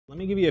Let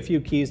me give you a few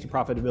keys to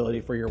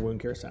profitability for your wound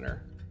care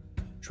center.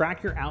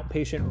 Track your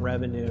outpatient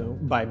revenue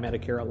by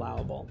Medicare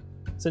allowable.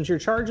 Since your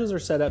charges are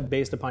set up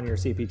based upon your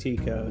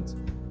CPT codes,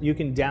 you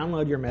can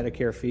download your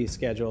Medicare fee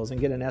schedules and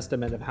get an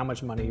estimate of how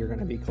much money you're going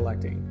to be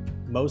collecting.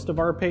 Most of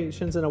our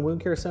patients in a wound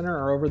care center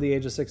are over the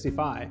age of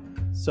 65,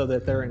 so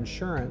that their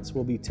insurance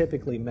will be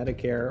typically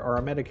Medicare or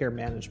a Medicare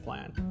managed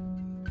plan.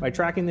 By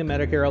tracking the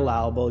Medicare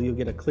allowable, you'll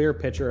get a clear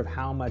picture of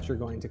how much you're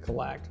going to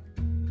collect.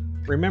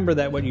 Remember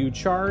that what you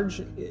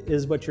charge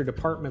is what your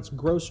department's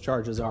gross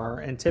charges are,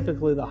 and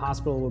typically the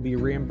hospital will be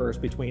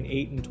reimbursed between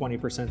 8 and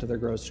 20% of their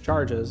gross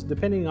charges,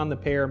 depending on the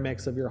payer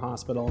mix of your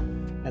hospital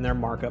and their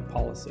markup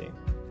policy.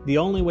 The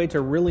only way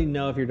to really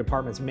know if your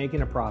department's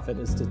making a profit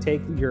is to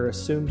take your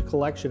assumed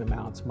collection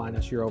amounts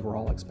minus your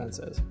overall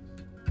expenses.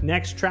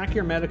 Next, track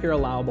your Medicare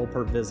allowable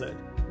per visit.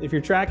 If you're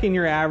tracking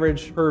your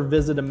average per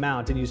visit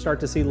amount and you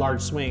start to see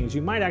large swings,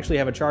 you might actually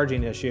have a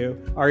charging issue,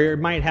 or you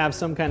might have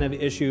some kind of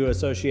issue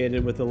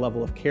associated with the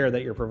level of care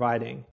that you're providing.